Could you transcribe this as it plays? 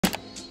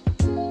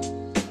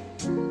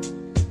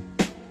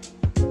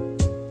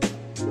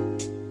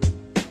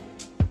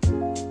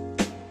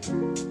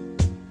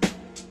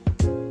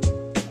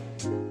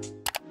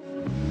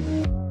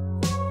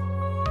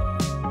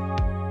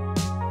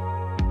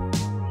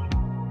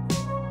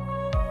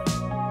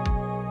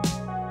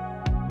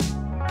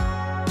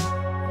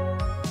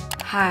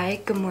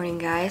Hi, good morning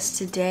guys.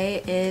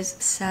 Today is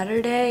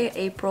Saturday,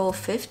 April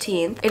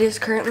 15th. It is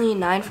currently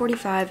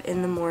 9:45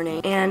 in the morning,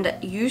 and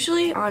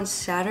usually on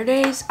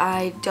Saturdays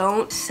I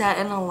don't set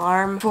an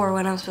alarm for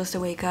when I'm supposed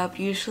to wake up.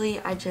 Usually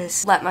I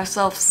just let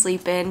myself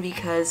sleep in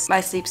because my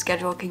sleep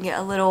schedule can get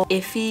a little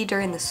iffy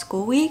during the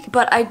school week.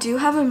 But I do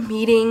have a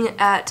meeting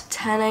at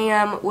 10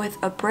 a.m. with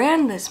a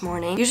brand this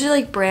morning. Usually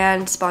like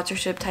brand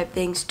sponsorship type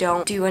things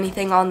don't do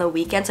anything on the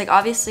weekends. Like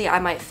obviously I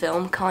might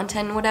film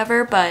content and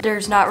whatever, but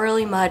there's not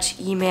really much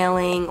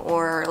emailing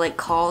or like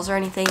calls or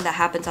anything that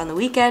happens on the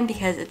weekend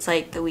because it's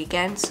like the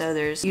weekend, so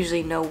there's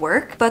usually no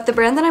work. But the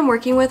brand that I'm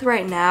working with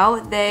right now,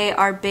 they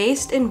are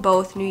based in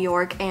both New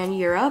York and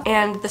Europe,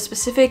 and the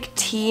specific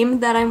team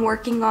that I'm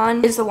working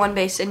on is the one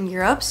based in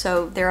Europe,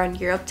 so they're on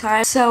Europe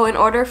time. So in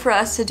order for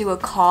us to do a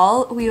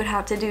call, we would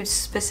have to do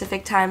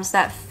specific times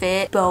that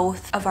fit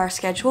both of our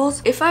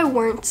schedules. If I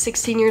weren't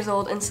 16 years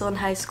old and still in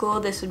high school,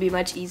 this would be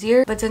much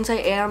easier, but since I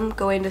am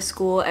going to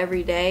school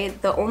every day,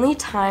 the only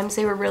times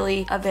they were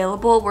really available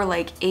were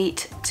like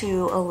 8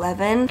 to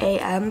 11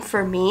 a.m.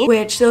 for me,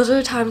 which those are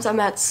the times I'm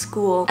at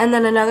school. And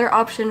then another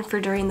option for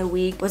during the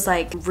week was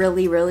like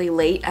really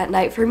late at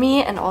night for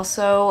me, and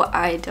also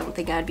I don't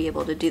think I'd be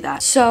able to do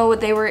that. So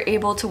they were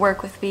able to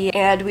work with me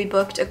and we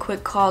booked a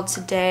quick call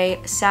today,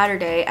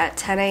 Saturday at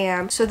 10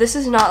 a.m. So this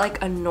is not like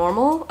a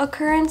normal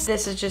occurrence.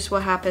 This is just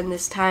what happened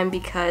this time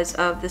because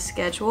of the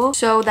schedule.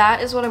 So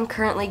that is what I'm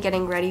currently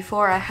getting ready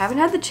for. I haven't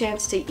had the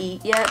chance to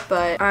eat yet,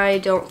 but I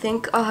don't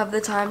think I'll have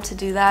the time to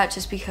do that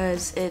just because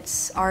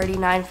it's already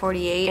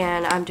 9:48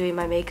 and I'm doing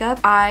my makeup.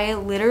 I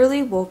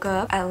literally woke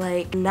up at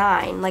like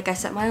 9. Like I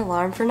set my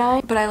alarm for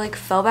 9, but I like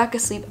fell back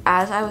asleep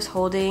as I was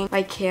holding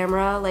my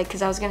camera, like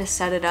because I was gonna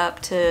set it up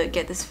to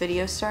get this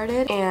video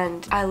started,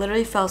 and I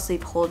literally fell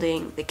asleep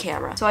holding the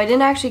camera. So I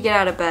didn't actually get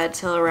out of bed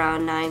till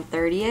around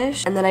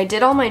 9:30ish, and then I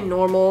did all my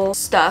normal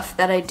stuff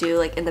that I do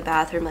like in the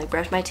bathroom, like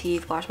brush my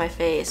teeth, wash my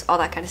face, all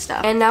that kind of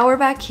stuff. And now we're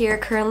back here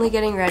currently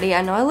getting ready.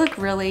 I know I look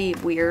really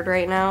weird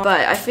right now,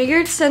 but I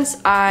figured since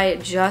I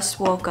just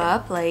woke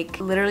up, like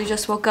literally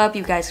just woke up,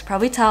 you guys can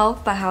probably tell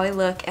by how I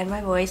look and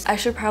my voice, I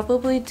should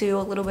probably do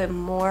a little bit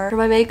more for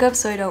my makeup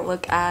so I don't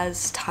look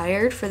as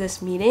tired for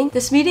this meeting.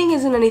 This meeting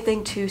isn't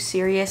anything too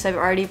serious. I've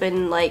already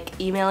been like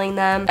emailing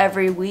them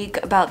every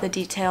week about the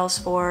details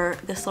for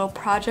this little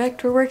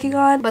project we're working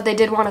on, but they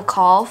did want a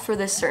call for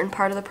this certain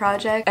part of the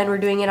project, and we're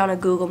doing it on a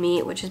Google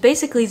Meet, which is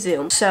basically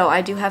Zoom. So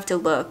I do have to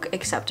look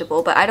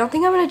acceptable, but I don't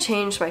think I'm gonna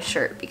change my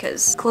shirt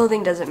because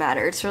clothing doesn't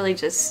matter. It's really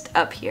just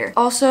up here.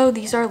 Also,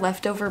 these are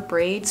leftover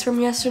braids from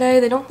yesterday.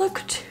 They don't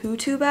look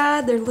too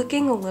bad. They're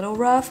looking a little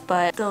rough,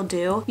 but they'll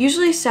do.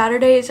 Usually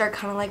Saturdays are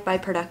kind of like my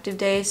productive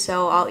days,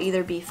 so I'll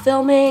either be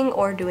filming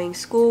or doing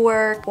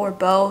schoolwork or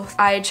both.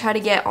 I try to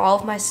get all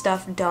of my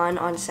stuff done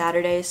on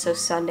Saturdays so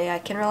Sunday I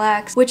can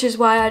relax, which is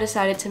why I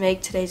decided to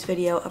make today's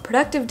video a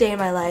productive day in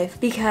my life,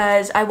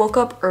 because I woke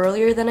up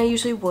earlier than I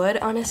usually would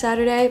on a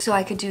Saturday so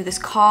I could do this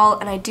call,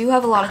 and I do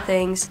have a lot of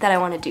things that I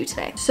want to do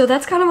today. So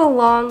that's kind of a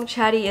long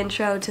chatty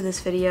intro to this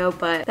video,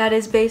 but that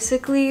is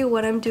basically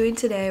what I'm doing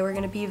today. We're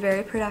gonna be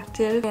very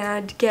productive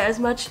and get as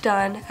much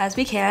done as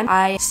we can.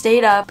 I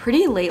stayed up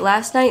pretty late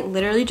last night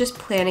literally just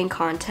planning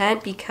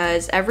content,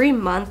 because every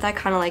month I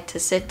kind of like to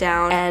sit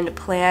down and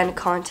plan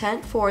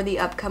content for the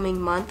upcoming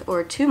month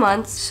or 2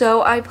 months.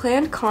 So I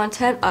planned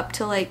content up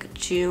to like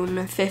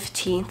June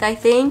 15th I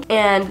think,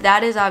 and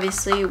that is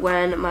obviously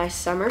when my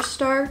summer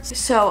starts,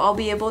 so I'll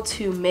be able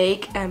to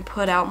make and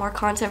put out more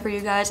content for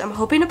you guys. I'm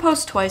hoping to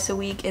post twice a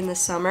week in the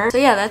summer, so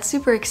yeah, that's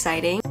super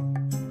exciting.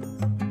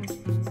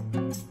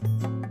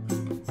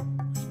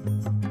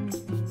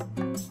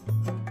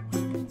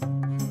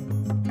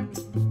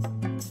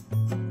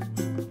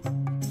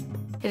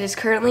 It is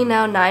currently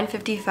now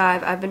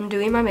 9:55. I've been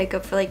doing my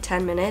makeup for like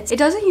 10 minutes. It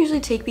doesn't usually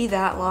take me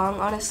that long,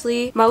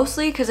 honestly.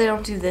 Mostly because I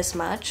don't do this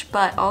much,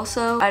 but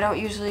also I don't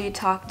usually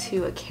talk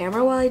to a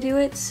camera while I do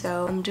it,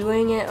 so I'm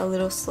doing it a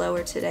little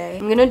slower today.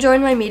 I'm gonna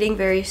join my meeting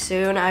very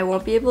soon. I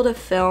won't be able to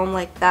film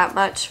like that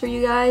much for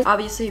you guys,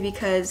 obviously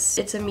because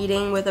it's a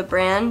meeting with a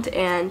brand,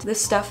 and the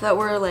stuff that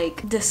we're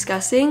like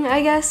discussing,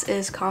 I guess,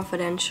 is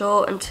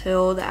confidential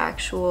until the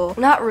actual,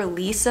 not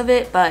release of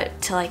it,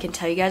 but till I can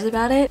tell you guys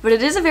about it. But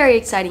it is a very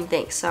exciting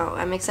thing, so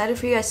I'm excited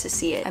for you guys to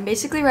see it. I'm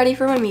basically ready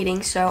for my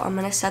meeting, so I'm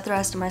gonna set the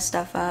rest of my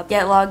stuff up,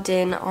 get logged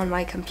in on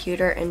my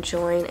computer, and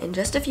join in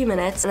just a few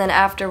minutes, and then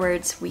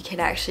afterwards we can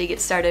actually get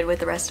started with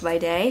the rest of my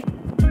day.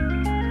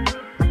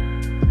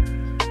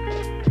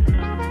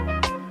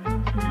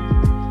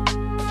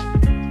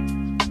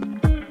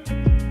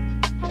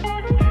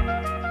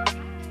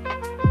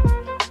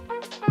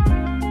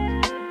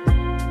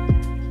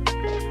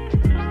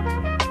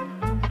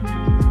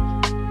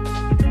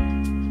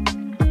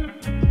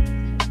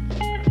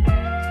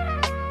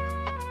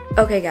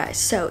 Okay guys,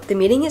 so the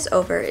meeting is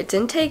over. It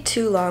didn't take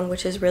too long,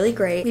 which is really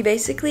great. We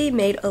basically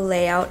made a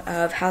layout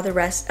of how the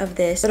rest of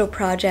this little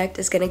project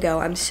is gonna go.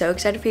 I'm so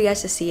excited for you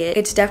guys to see it.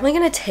 It's definitely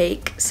gonna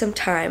take some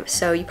time,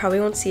 so you probably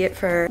won't see it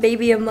for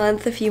maybe a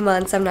month, a few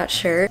months, I'm not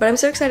sure. But I'm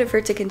so excited for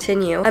it to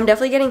continue. I'm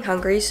definitely getting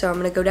hungry, so I'm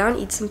gonna go down,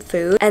 eat some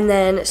food, and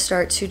then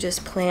start to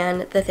just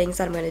plan the things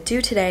that I'm gonna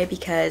do today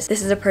because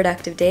this is a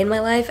productive day in my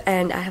life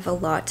and I have a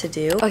lot to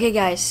do. Okay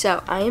guys,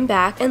 so I am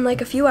back. In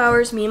like a few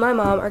hours, me and my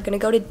mom are gonna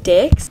go to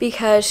Dick's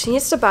because she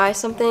needs to buy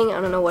something.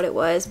 I don't know what it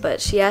was, but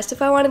she asked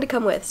if I wanted to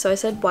come with, so I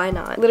said why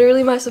not.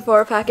 Literally my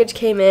Sephora package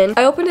came in.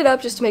 I opened it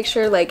up just to make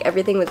sure like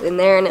everything was in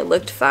there and it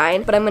looked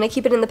fine, but I'm gonna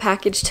keep it in the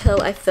package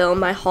till I film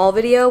my haul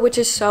video, which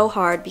is so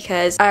hard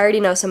because I already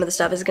know some of the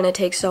stuff is gonna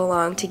take so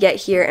long to get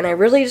here and I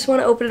really just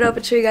want to open it up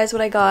and show you guys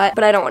what I got,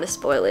 but I don't want to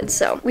spoil it.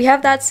 So we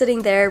have that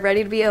sitting there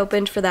ready to be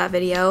opened for that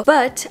video.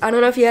 But I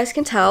don't know if you guys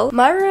can tell,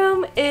 my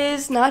room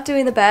is not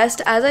doing the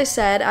best. As I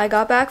said, I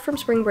got back from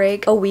spring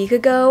break a week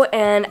ago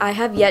and I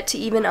have yet to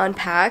even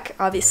unpack.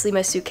 Obviously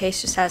my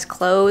suitcase just has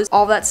clothes.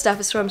 All that stuff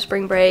is from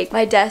spring break.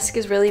 My desk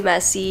is really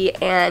messy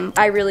and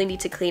I really need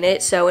to clean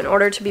it. So in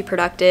order to be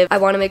productive, I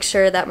want to make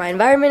sure that my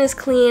environment is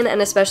clean,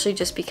 and especially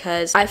just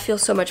because I feel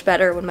so much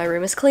better when my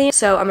room is clean.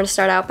 So I'm going to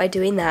start out by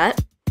doing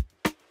that.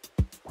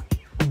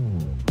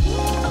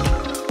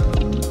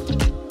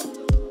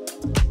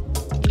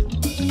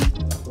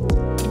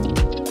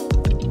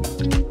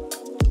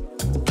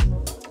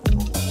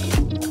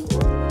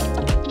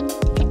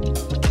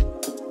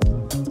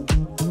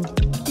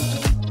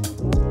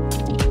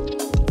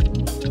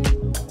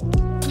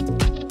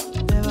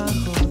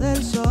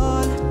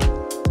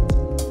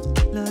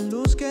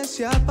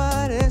 Se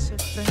aparece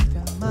frente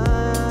al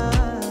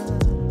mar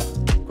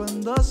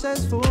cuando se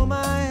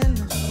esfuma en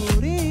la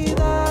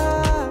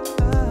oscuridad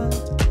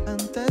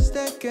antes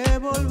de que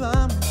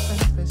volvamos a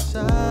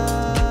empezar.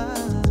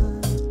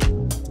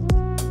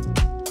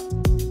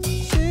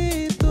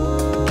 Si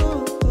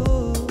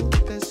tú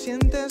te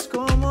sientes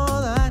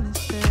cómoda en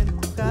este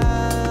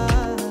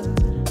lugar,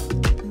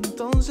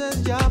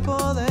 entonces ya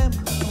podemos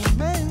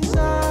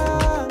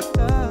comenzar.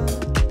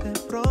 Te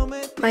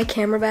prometo. My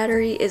camera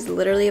battery is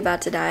literally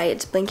about to die.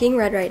 It's blinking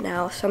red right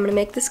now, so I'm gonna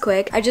make this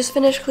quick. I just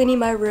finished cleaning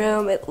my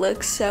room. It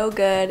looks so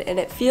good and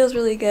it feels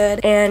really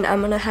good. And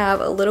I'm gonna have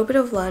a little bit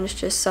of lunch,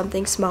 just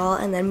something small,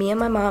 and then me and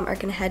my mom are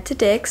gonna head to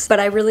Dick's, but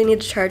I really need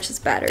to charge this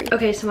battery.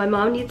 Okay, so my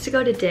mom needs to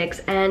go to Dick's,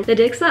 and the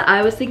Dick's that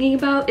I was thinking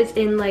about is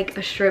in like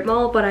a strip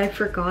mall, but I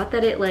forgot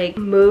that it like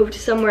moved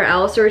somewhere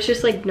else, or it's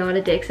just like not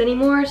a Dick's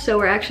anymore. So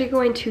we're actually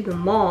going to the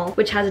mall,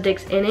 which has a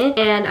Dick's in it,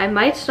 and I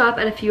might stop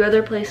at a few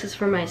other places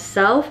for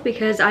myself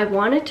because I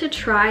wanted to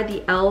try the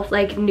e.l.f.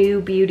 like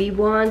new beauty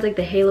wands, like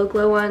the halo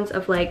glow ones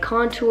of like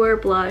contour,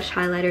 blush,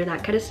 highlighter,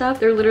 that kind of stuff.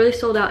 They're literally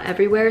sold out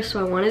everywhere, so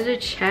I wanted to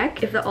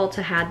check if the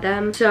Ulta had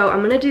them. So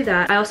I'm gonna do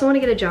that. I also want to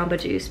get a Jamba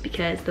Juice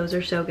because those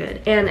are so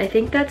good. And I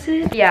think that's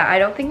it. Yeah, I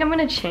don't think I'm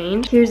gonna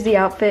change. Here's the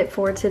outfit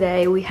for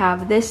today. We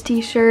have this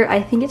t-shirt.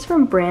 I think it's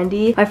from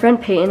Brandy. My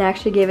friend Peyton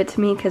actually gave it to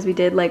me because we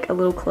did like a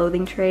little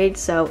clothing trade,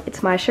 so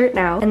it's my shirt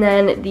now. And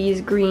then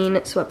these green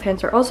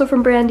sweatpants are also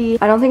from Brandy.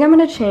 I don't think I'm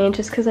gonna change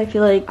just because I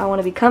feel like I want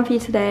to be comfy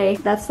today.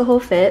 That's the whole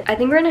fit. I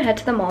think we're gonna head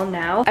to the mall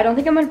now. I don't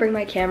think I'm gonna bring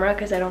my camera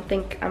because I don't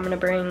think I'm gonna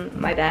bring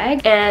my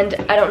bag, and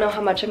I don't know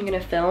how much I'm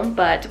gonna film,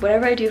 but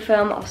whatever I do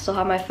film, I'll still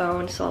have my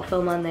phone, so I'll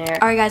film on there.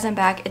 Alright guys, I'm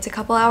back. It's a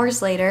couple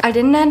hours later. I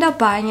didn't end up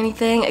buying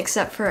anything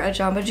except for a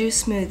Jamba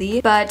Juice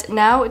smoothie, but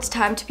now it's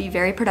time to be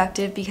very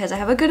productive because I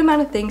have a good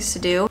amount of things to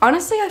do.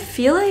 Honestly, I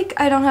feel like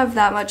I don't have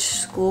that much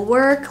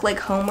schoolwork, like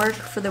homework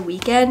for the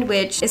weekend,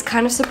 which is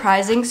kind of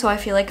surprising, so I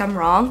feel like I'm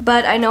wrong,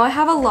 but I know I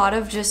have a lot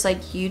of just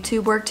like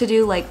YouTube work to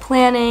do, like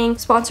planning,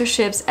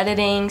 sponsorships,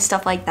 editing,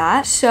 stuff like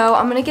that. So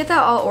I'm gonna get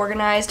that all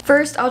organized.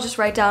 First, I'll just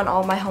write down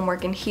all my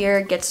homework in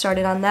here, get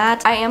started on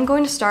that. I am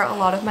going to start a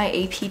lot of my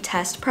AP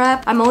test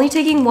prep. I'm only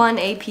taking one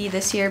AP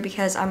this year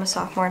because I'm a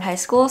sophomore in high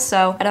school,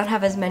 so I don't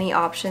have as many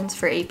options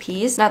for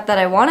APs. Not that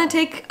I want to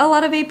take a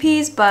lot of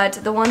APs, but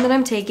the one that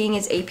I'm taking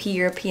is AP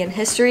European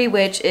History,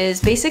 which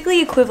is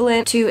basically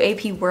equivalent to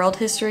AP World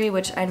History,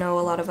 which I know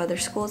a lot of other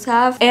schools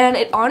have. And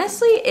it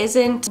honestly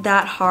isn't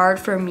that hard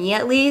for me,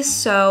 at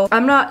least, so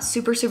I'm not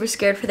super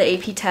scared for the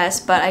AP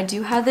test, but I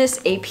do have this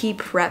AP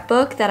prep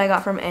book that I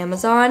got from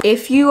Amazon.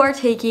 If you are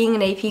taking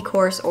an AP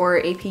course or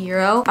AP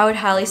Euro, I would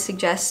highly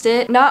suggest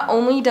it. Not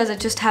only does it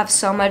just have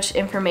so much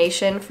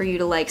information for you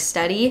to like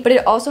study, but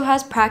it also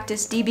has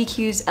practice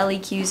DBQs,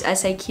 LEQs,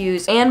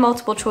 SAQs, and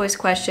multiple choice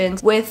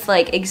questions with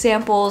like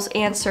examples,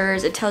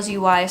 answers. It tells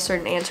you why a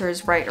certain answer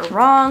is right or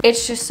wrong.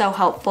 It's just so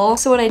helpful.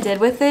 So what I did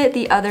with it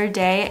the other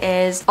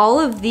day is all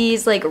of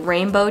these like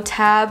rainbow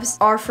tabs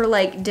are for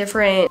like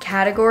different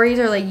categories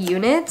or like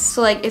units. minutes.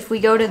 So like if we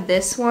go to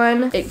this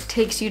one, it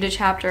takes you to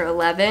chapter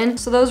 11.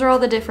 So those are all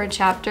the different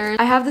chapters.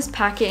 I have this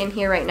packet in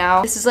here right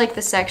now. This is like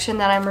the section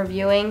that I'm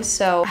reviewing,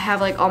 so I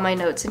have like all my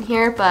notes in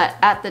here, but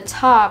at the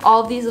top,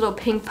 all of these little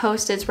pink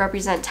post-its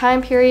represent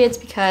time periods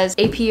because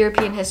AP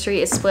European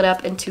History is split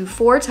up into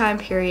 4 time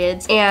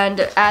periods,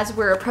 and as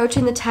we're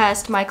approaching the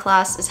test, my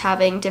class is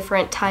having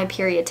different time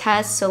period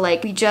tests. So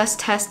like we just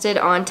tested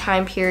on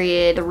time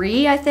period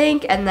 3, I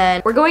think, and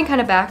then we're going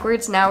kind of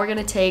backwards. Now we're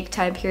gonna take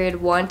time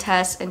period 1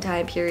 test and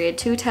time period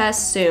 2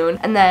 tests soon,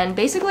 and then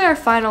basically our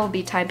final will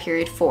be time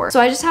period 4. So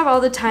I just have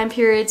all the time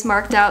periods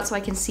marked out so I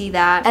can see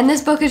that, and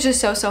this book is just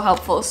so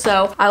helpful.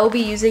 So I will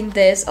be using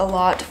this a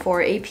lot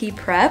for AP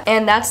prep,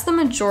 and that's the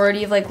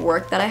majority of like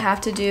work that I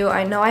have to do.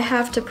 I know I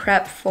have to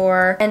prep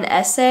for an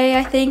essay,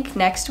 I think,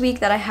 next week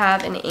that I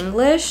have in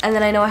English, and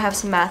then I know I have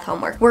some math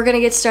homework. We're gonna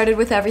get started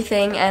with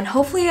everything, and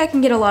hopefully I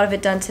can get a lot of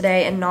it done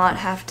today and not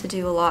have to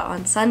do a lot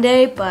on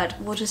Sunday, but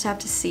we'll just have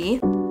to see.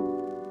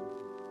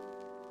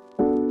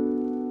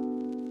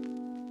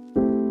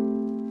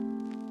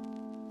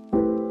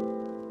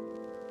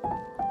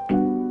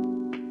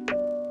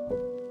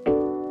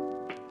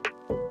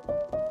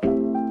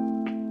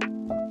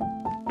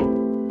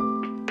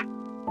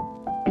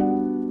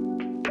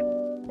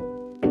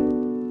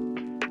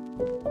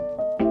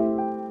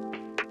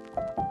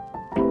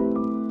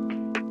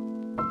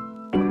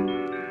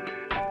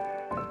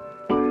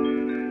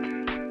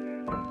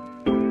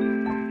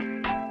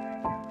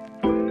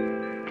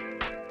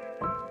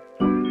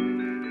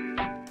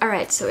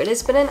 Alright, so it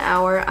has been an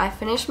hour. I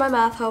finished my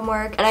math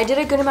homework and I did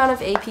a good amount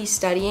of AP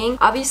studying.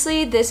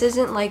 Obviously, this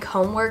isn't like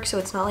homework, so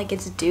it's not like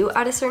it's due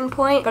at a certain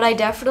point, but I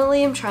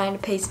definitely am trying to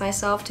pace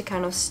myself to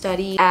kind of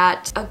study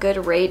at a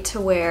good rate to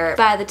where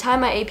by the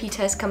time my AP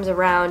test comes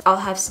around, I'll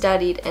have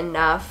studied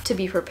enough to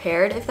be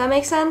prepared, if that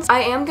makes sense. I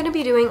am going to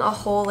be doing a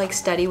whole like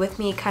study with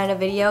me kind of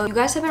video. You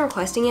guys have been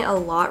requesting it a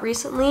lot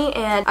recently,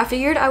 and I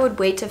figured I would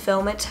wait to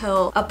film it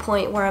till a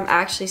point where I'm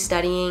actually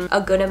studying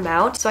a good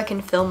amount so I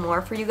can film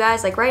more for you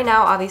guys. Like right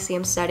now, obviously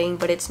I'm studying,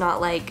 but it's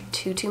not like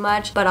too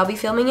much, but I'll be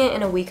filming it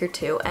in a week or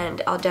 2,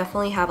 and I'll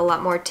definitely have a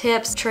lot more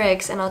tips,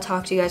 tricks, and I'll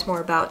talk to you guys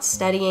more about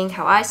studying,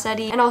 how I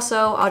study, and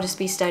also I'll just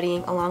be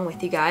studying along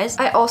with you guys.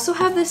 I also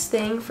have this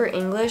thing for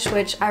English,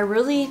 which I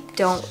really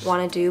don't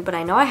want to do, but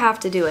I know I have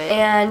to do it,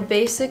 and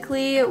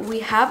basically we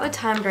have a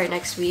timed write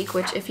next week,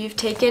 which if you've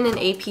taken an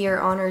AP or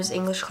honors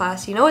English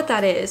class, you know what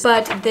that is,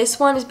 but this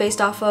one is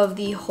based off of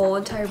the whole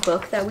entire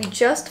book that we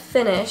just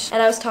finished,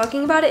 and I was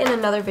talking about it in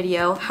another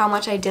video, how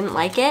much I didn't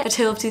like it, A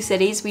Tale of Two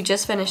Cities. We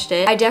just finished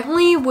it. I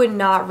definitely would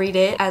not read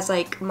it as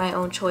like my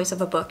own choice of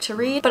a book to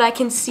read, but I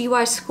can see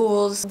why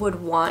schools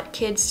would want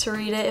kids to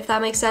read it, if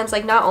that makes sense.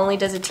 Like not only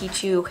does it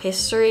teach you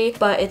history,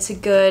 but it's a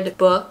good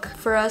book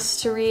for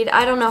us to read.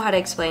 I don't know how to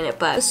explain it,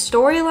 but the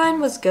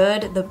storyline was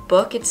good. The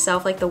book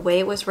itself, like the way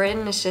it was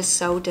written, is just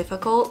so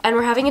difficult, and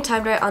we're having a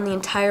timed write on the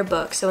entire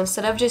book. So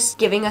instead of just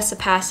giving us a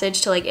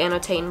passage to like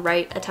annotate and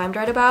write a timed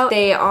write about,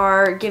 they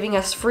are giving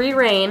us free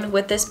reign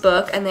with this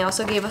book, and they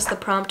also gave us the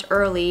prompt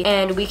early,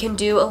 and we can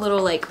do a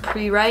little like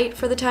pre-write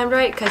for the timed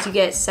write because you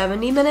get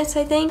 70 minutes,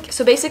 I think.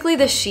 So basically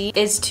the sheet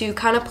is to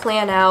kind of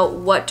plan out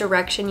what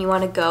direction you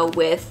want to go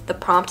with the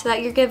prompt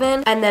that you're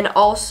given, and then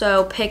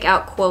also pick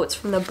out quotes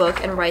from the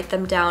book and write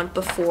them down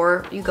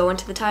before you go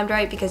into the timed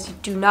write, because you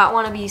do not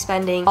want to be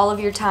spending all of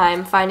your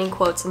time finding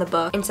quotes in the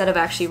book instead of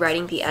actually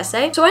writing the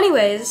essay. So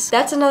anyways,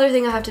 that's another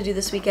thing I have to do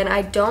this weekend.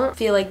 I don't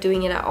feel like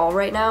doing it at all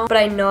right now, but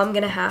I know I'm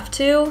gonna have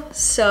to,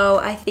 so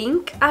I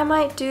think I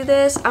might do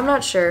this. I'm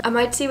not sure. I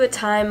might see what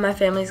time my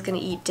family's gonna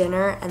eat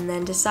dinner and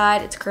then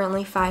decide. It's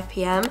currently 5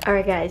 p.m.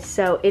 Alright guys,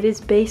 so it is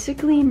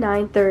basically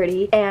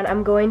 9:30 and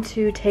I'm going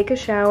to take a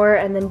shower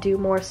and then do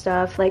more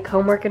stuff like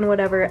homework and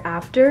whatever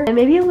after, and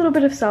maybe a little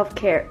bit of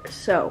self-care.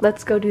 So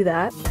let's go do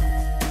that.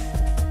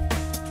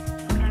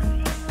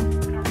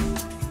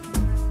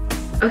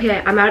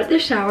 Okay, I'm out of the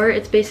shower.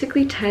 It's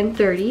basically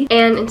 10:30,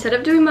 and instead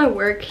of doing my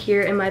work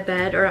here in my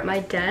bed or at my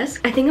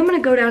desk, I think I'm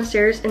gonna go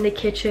downstairs in the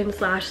kitchen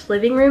 /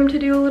 living room to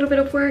do a little bit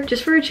of work,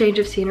 just for a change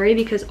of scenery,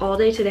 because all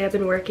day today I've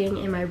been working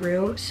in my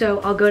room. So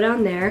I'll go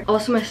down there.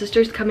 Also, my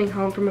sister's coming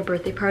home from a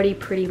birthday party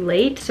pretty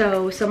late,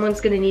 so someone's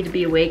gonna need to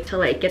be awake to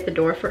like get the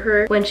door for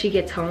her when she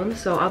gets home,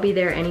 so I'll be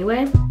there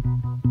anyway.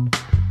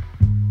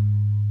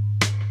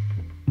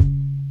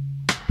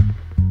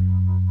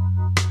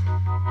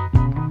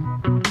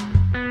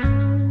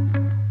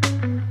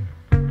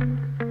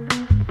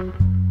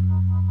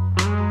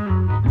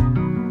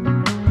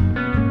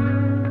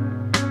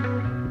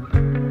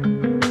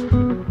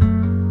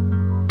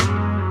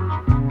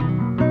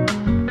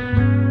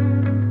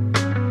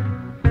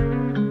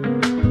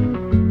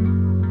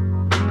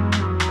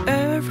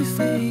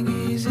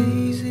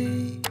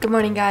 Good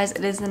morning, guys.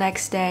 It is the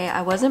next day.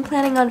 I wasn't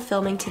planning on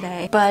filming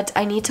today, but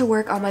I need to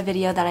work on my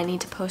video that I need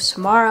to post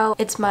tomorrow.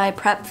 It's my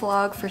prep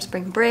vlog for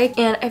spring break,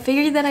 and I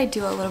figured that I'd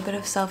do a little bit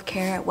of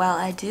self-care while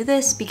I do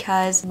this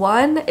because,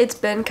 one, it's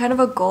been kind of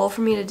a goal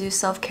for me to do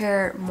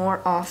self-care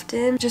more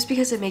often just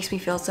because it makes me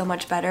feel so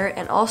much better,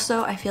 and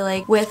also I feel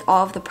like with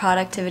all of the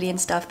productivity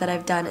and stuff that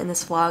I've done in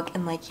this vlog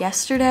and like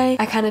yesterday,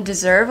 I kind of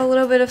deserve a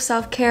little bit of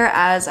self-care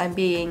as I'm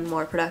being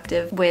more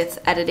productive with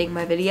editing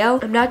my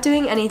video. I'm not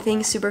doing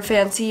anything super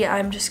fancy.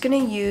 I'm just gonna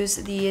use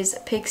these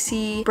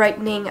Pixie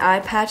brightening eye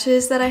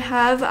patches that I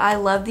have. I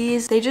love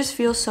these. They just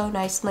feel so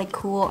nice and like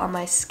cool on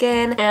my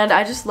skin, and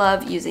I just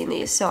love using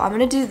these. So I'm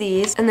gonna do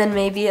these and then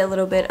maybe a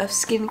little bit of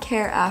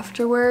skincare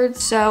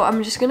afterwards. So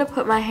I'm just gonna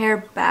put my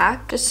hair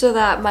back just so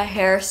that my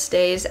hair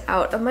stays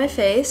out of my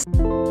face.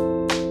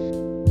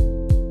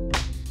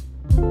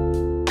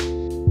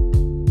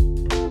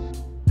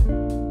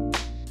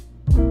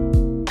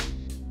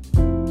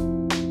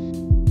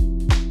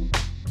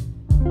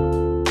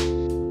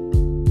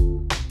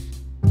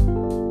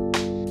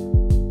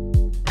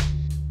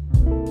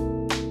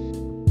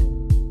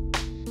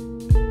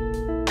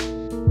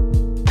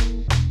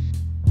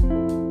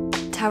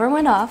 Timer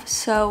went off,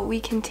 so we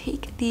can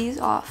take these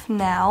off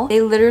now. They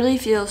literally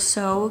feel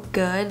so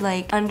good,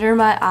 like under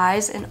my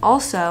eyes, and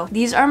also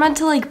these are meant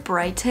to like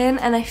brighten,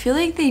 and I feel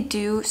like they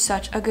do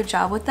such a good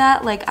job with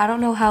that. Like, I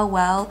don't know how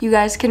well you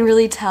guys can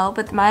really tell,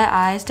 but my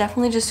eyes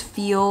definitely just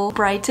feel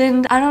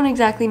brightened. I don't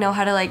exactly know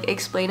how to like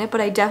explain it,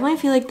 but I definitely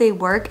feel like they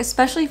work,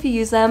 especially if you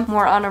use them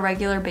more on a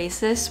regular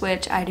basis,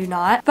 which I do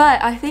not.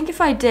 But I think if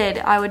I did,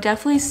 I would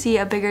definitely see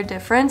a bigger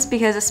difference,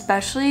 because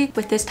especially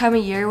with this time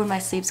of year when my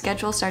sleep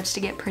schedule starts to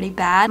get pretty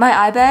bad, my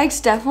eye bags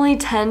definitely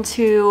tend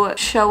to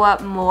show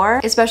up more,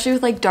 especially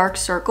with like dark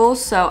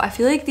circles, so I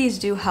feel like these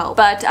do help.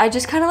 But I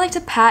just kind of like to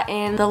pat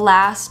in the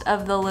last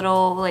of the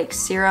little like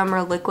serum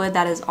or liquid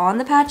that is on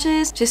the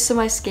patches just so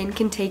my skin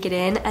can take it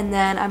in. And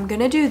then I'm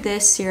gonna do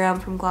this serum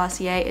from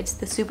Glossier. It's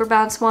the Super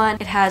Bounce one.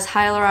 It has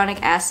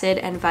hyaluronic acid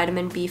and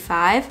vitamin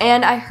B5,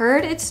 and I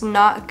heard it's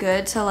not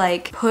good to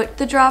like put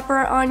the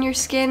dropper on your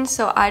skin,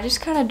 so I just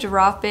kind of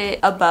drop it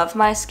above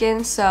my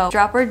skin, so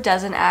dropper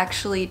doesn't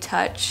actually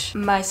touch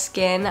my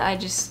skin. I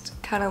just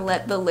kind of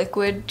let the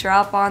liquid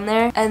drop on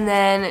there and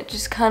then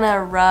just kind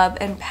of rub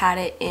and pat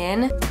it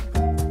in.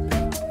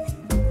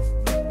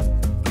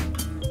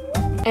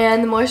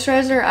 And the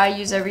moisturizer I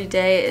use every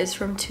day is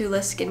from Tula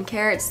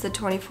Skincare. It's the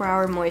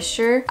 24-hour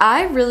moisture.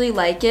 I really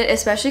like it,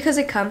 especially because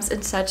it comes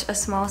in such a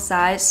small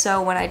size,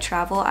 so when I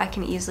travel I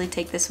can easily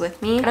take this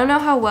with me. I don't know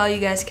how well you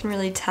guys can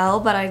really tell,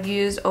 but I've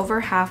used over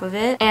half of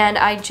it, and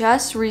I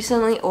just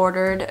recently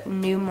ordered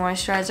new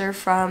moisturizer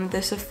from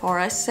the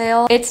Sephora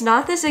sale. It's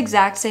not this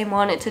exact same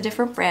one, it's a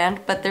different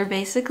brand, but they're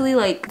basically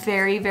like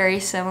very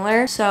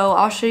similar, so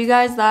I'll show you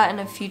guys that in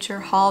a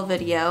future haul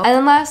video. And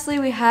then lastly,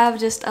 we have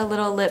just a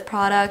little lip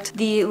product,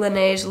 the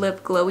Laneige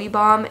Lip Glowy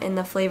Balm in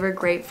the flavor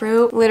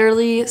grapefruit.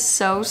 Literally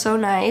so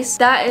nice.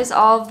 That is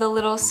all of the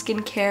little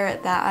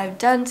skincare that I've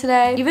done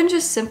today. Even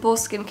just simple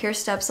skincare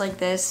steps like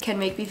this can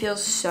make me feel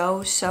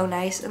so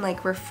nice and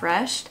like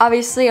refreshed.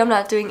 Obviously, I'm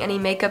not doing any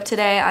makeup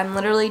today. I'm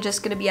literally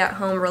just gonna be at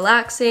home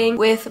relaxing,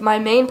 with my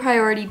main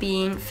priority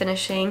being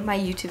finishing my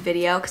YouTube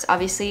video, because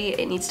obviously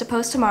it needs to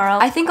post tomorrow.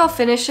 I think I'll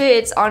finish it.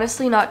 It's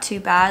honestly not too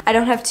bad. I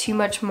don't have too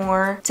much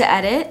more to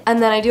edit,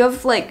 and then I do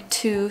have like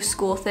 2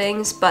 school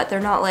things, but they're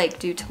not like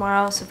due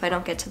tomorrow, so if I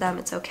don't get to them,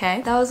 it's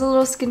okay. That was a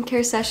little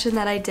skincare session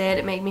that I did.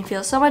 It made me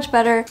feel so much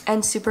better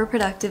and super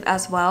productive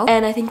as well,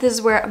 and I think this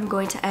is where I'm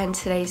going to end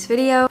today's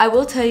video. I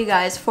will tell you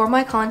guys, for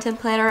my content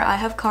planner, I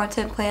have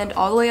content planned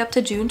all the way up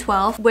to June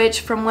 12th, which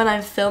from when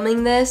I'm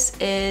filming this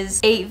is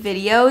 8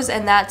 videos,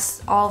 and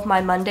that's all of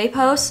my Monday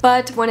posts.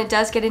 But when it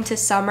does get into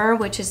summer,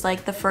 which is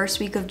like the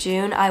first week of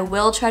June, I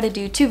will try to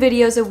do 2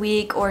 videos a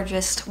week, or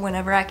just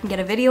whenever I can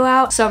get a video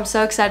out. So I'm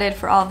so excited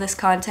for all of this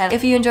content.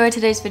 If you enjoyed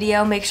today's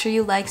video, make sure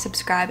you like,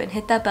 subscribe, and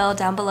hit that bell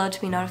down below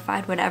to be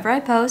notified whenever I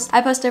post.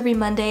 I post every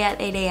Monday at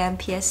 8 AM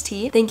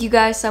PST. Thank you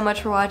guys so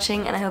much for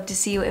watching, and I hope to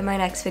see you in my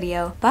next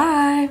video.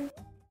 Bye!